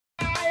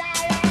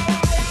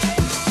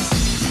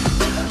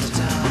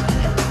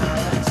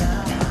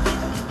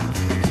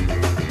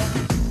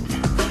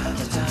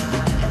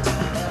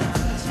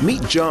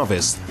Meet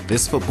Jarvis.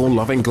 This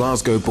football-loving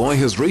Glasgow boy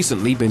has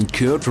recently been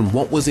cured from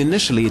what was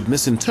initially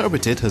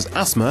misinterpreted as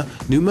asthma,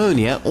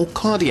 pneumonia or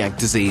cardiac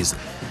disease.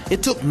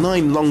 It took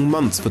 9 long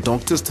months for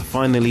doctors to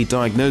finally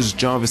diagnose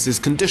Jarvis's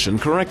condition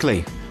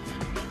correctly.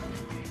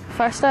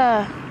 First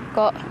I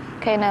got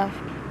kind of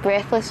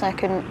breathless. I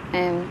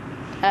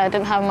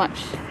didn't have much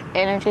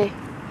energy,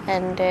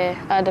 and I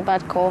had a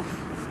bad cough,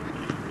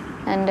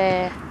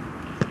 and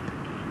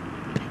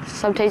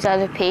sometimes I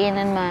had a pain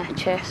in my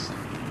chest.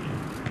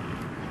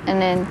 And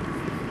then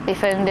they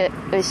found it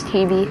was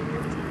TB,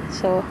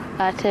 so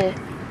I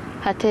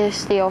had to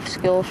stay off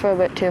school for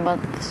about 2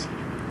 months,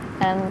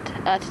 and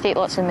I had to take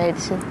lots of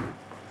medicine.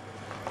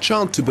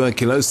 Child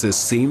tuberculosis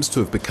seems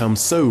to have become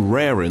so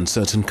rare in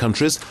certain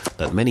countries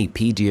that many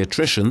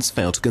paediatricians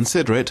fail to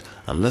consider it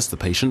unless the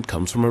patient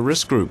comes from a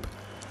risk group.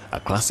 A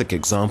classic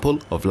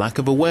example of lack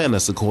of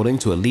awareness, according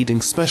to a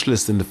leading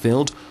specialist in the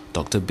field,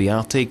 Dr.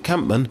 Beate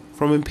Kampmann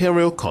from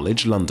Imperial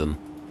College London.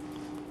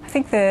 I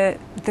think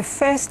the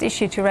first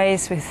issue to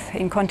raise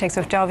in context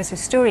of Jarvis's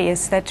story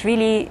is that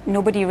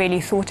nobody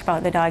really thought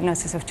about the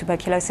diagnosis of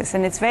tuberculosis,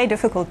 and it's very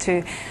difficult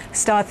to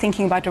start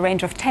thinking about a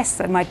range of tests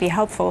that might be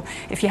helpful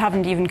if you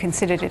haven't even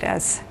considered it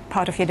as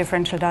part of your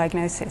differential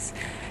diagnosis.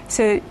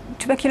 So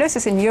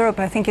tuberculosis in Europe,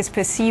 I think, is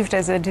perceived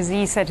as a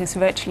disease that has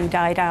virtually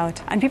died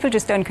out, and people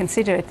just don't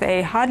consider it.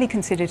 They hardly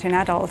consider it in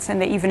adults,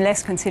 and they even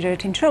less consider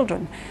it in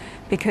children,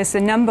 because the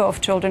number of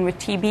children with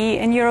TB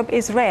in Europe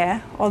is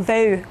rare,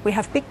 although we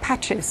have big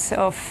patches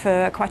of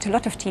quite a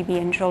lot of TB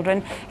in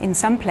children in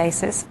some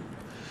places.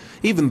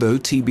 Even though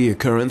TB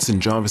occurrence in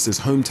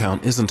Jarvis's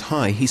hometown isn't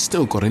high, he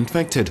still got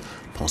infected,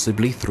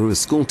 possibly through a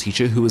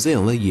schoolteacher who was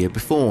ill a year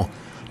before.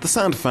 The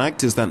sad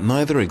fact is that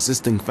neither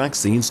existing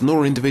vaccines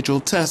nor individual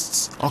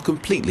tests are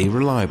completely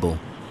reliable.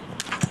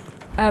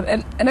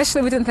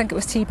 Initially we didn't think it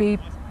was TB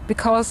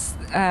because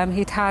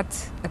he'd had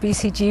a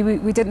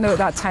BCG. We didn't know at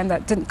that time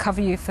that didn't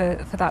cover you for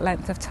that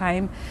length of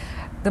time.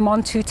 The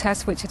MON2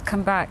 test, which had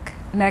come back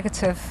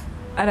negative,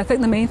 and I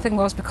think the main thing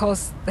was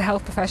because the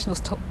health professionals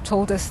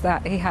told us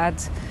that he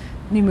had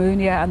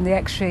pneumonia, and the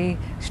X-ray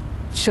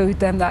showed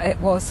them that it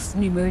was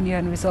pneumonia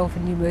and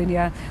resolving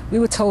pneumonia. We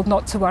were told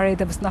not to worry,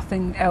 there was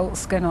nothing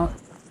else going on.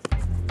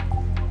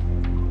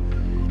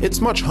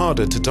 It's much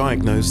harder to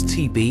diagnose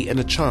TB in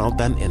a child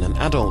than in an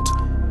adult.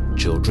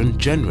 Children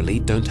generally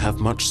don't have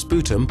much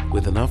sputum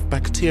with enough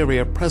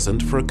bacteria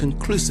present for a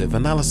conclusive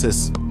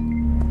analysis.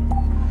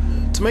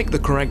 To make the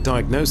correct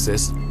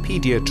diagnosis,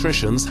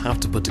 paediatricians have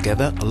to put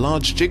together a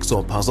large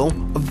jigsaw puzzle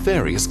of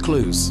various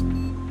clues.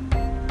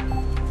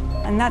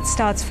 And that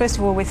starts, first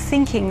of all, with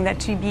thinking that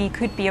TB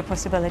could be a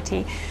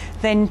possibility,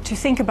 then to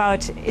think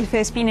about if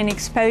there's been an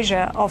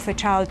exposure of a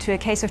child to a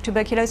case of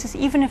tuberculosis,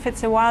 even if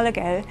it's a while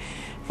ago,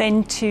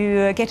 then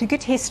to get a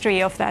good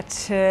history of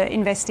that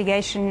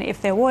investigation,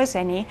 if there was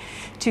any,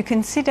 to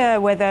consider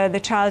whether the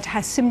child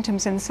has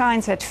symptoms and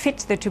signs that fit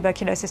the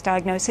tuberculosis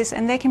diagnosis,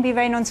 and they can be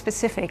very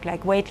non-specific,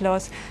 like weight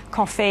loss,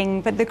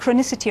 coughing, but the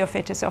chronicity of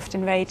it is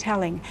often very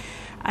telling.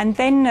 And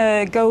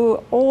then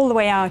go all the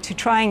way out to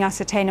try and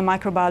ascertain a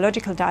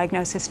microbiological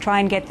diagnosis, try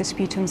and get the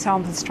sputum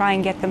samples, try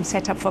and get them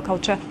set up for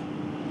culture.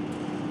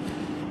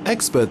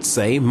 Experts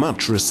say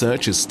much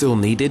research is still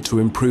needed to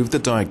improve the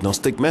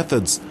diagnostic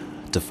methods,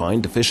 to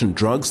find efficient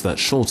drugs that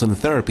shorten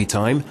therapy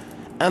time,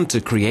 and to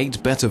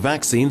create better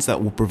vaccines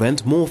that will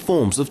prevent more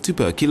forms of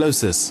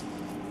tuberculosis.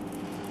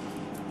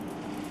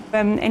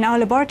 In our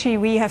laboratory,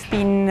 we have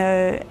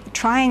been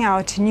trying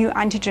out new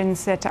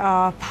antigens that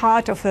are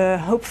part of a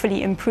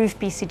hopefully improved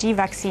BCG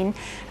vaccine,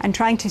 and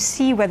trying to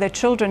see whether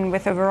children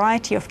with a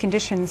variety of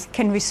conditions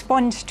can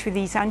respond to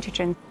these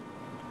antigens.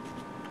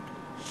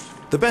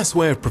 The best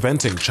way of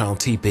preventing child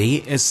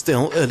TB is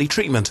still early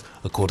treatment,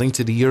 according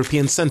to the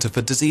European Centre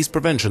for Disease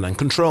Prevention and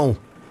Control.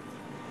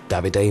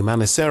 Davide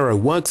Manicero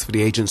works for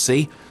the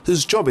agency,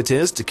 whose job it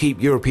is to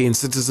keep European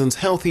citizens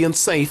healthy and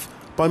safe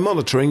by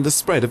monitoring the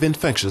spread of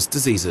infectious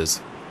diseases.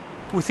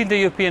 Within the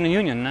European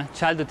Union,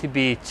 child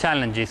TB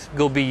challenges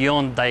go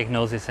beyond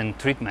diagnosis and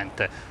treatment.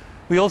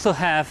 We also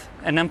have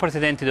an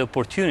unprecedented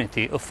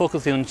opportunity of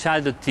focusing on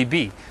childhood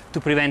TB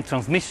to prevent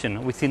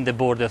transmission within the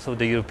borders of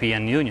the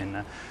European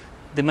Union.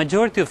 The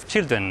majority of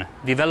children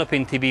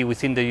developing TB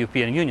within the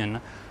European Union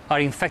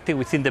are infected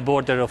within the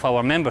border of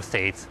our member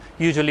states,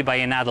 usually by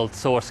an adult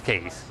source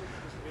case.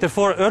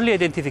 Therefore, early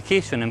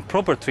identification and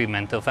proper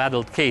treatment of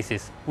adult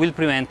cases will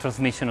prevent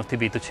transmission of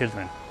TB to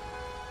children.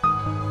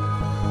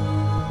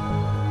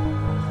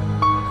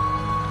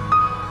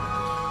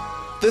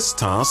 This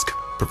task,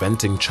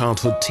 preventing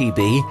childhood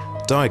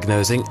TB,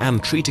 diagnosing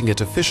and treating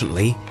it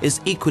efficiently, is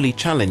equally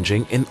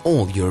challenging in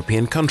all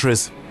European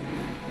countries.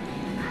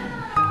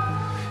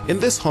 In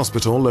this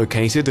hospital,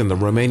 located in the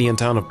Romanian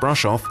town of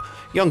Brașov,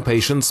 young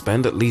patients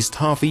spend at least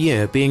half a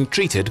year being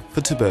treated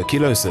for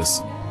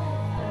tuberculosis.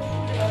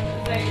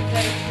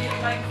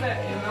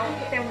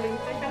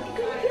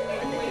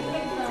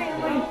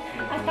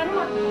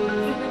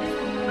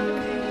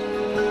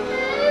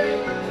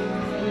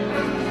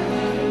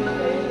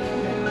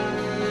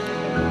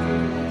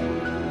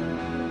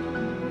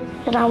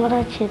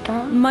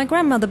 My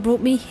grandmother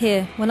brought me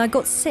here when I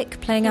got sick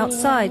playing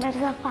outside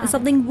and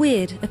something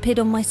weird appeared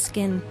on my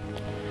skin.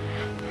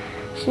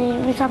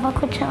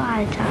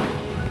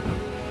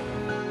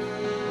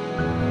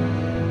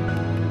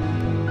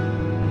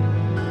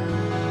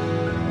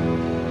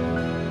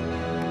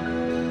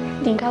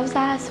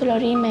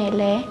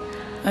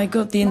 I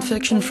got the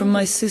infection from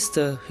my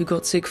sister, who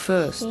got sick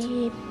first.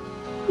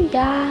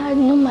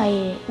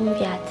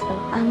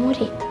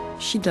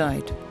 She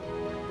died.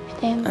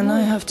 And I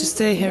have to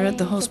stay here at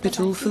the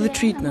hospital for the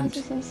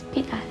treatment.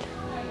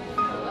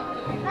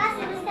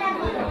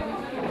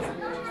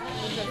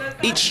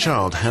 Each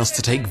child has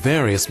to take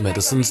various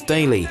medicines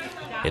daily.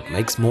 It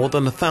makes more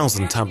than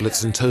 1,000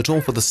 tablets in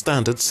total for the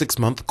standard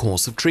 6-month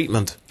course of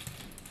treatment.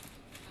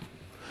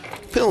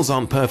 Pills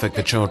aren't perfect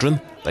for children.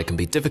 They can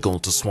be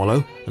difficult to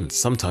swallow, and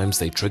sometimes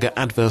they trigger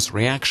adverse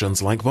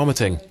reactions like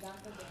vomiting.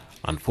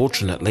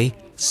 Unfortunately,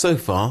 so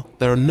far,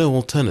 there are no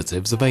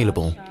alternatives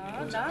available.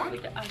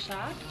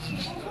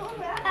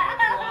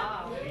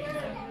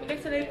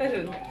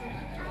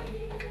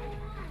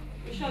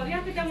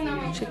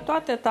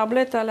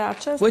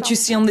 What you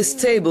see on this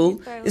table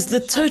is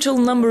the total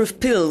number of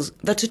pills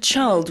that a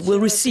child will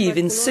receive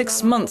in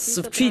 6 months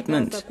of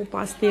treatment.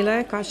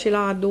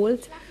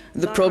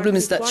 The problem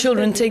is that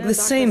children take the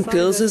same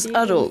pills as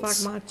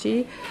adults.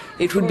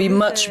 It would be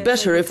much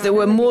better if there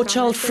were more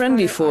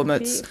child-friendly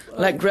formats,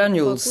 like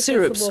granules,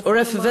 syrups or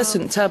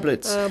effervescent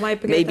tablets,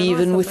 maybe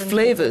even with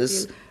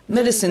flavors,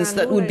 medicines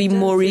that would be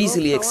more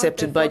easily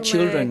accepted by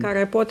children.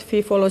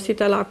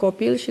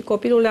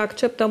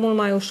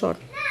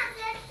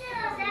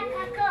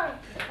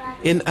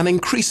 In an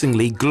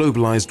increasingly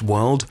globalized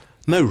world,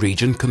 no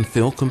region can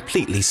feel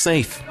completely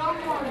safe.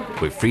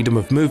 With freedom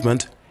of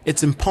movement,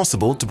 it's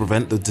impossible to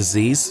prevent the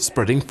disease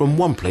spreading from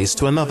one place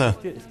to another.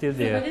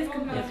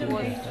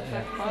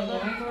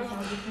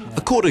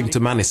 According to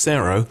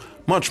Manicero,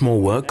 much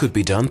more work could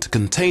be done to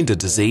contain the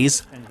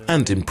disease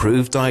and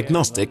improve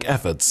diagnostic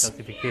efforts.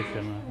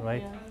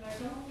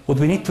 What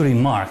we need to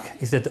remark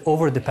is that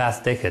over the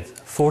past decade,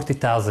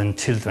 40,000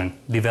 children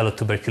developed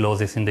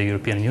tuberculosis in the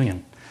European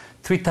Union,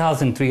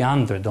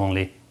 3,300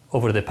 only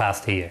over the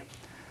past year.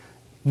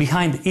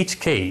 Behind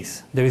each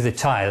case, there is a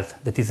child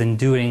that is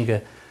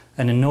enduring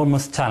an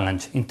enormous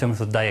challenge in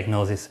terms of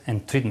diagnosis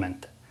and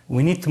treatment.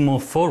 We need to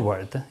move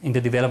forward in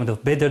the development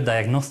of better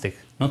diagnostic,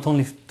 not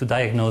only to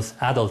diagnose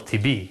adult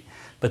TB,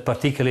 but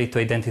particularly to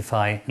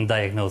identify and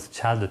diagnose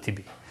childhood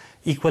TB.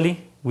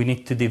 Equally, we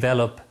need to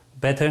develop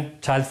better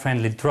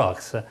child-friendly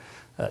drugs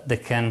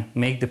that can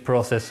make the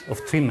process of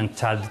treatment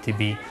childhood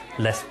TB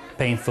less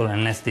painful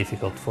and less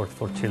difficult for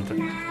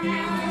children.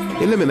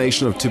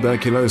 Elimination of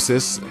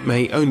tuberculosis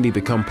may only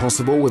become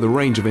possible with a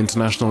range of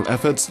international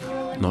efforts,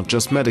 not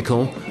just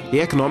medical.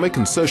 The economic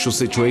and social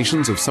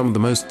situations of some of the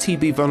most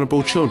TB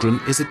vulnerable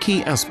children is a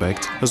key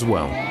aspect as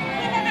well.